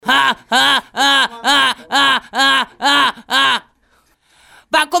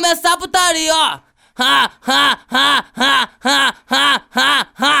Vai começar a putaria, ó.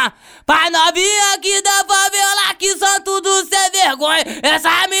 Pai novinha aqui da favela que são tudo sem vergonha.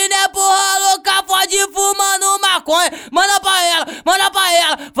 Essa mina é porra louca, pode fumando maconha. Manda pra ela,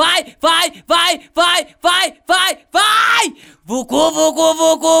 vai, vai, vai, vai, vai, vai, vai. Vucu, vucu,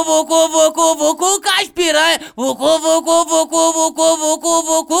 vucu, vucu, vucu, vucu, com as piranha. Vucu, vucu, vucu, vucu, vucu,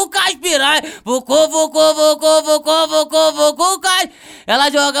 vucu, com as piranha. Vucu, vucu, vucu, vucu, vucu, vucu, com as... Ela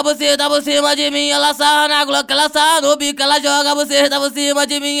joga buceta por cima de mim, ela sarra na glock, ela sarra no bico. Ela joga buceta por cima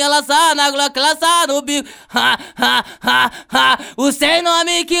de mim, ela sarra na glock, ela sarra no bico. O Sem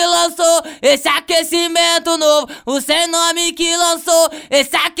Nome que lançou esse aquecimento novo. O Sem Nome que lançou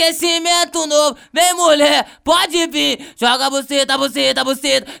esse aquecimento novo. Vem mulher, pode vir. Joga buceta, buceta,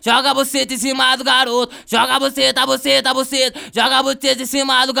 buceta. Joga buceta em cima do garoto. Joga buceta, buceta, buceta. Joga buceta em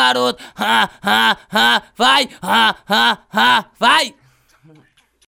cima do garoto. Vai, vai.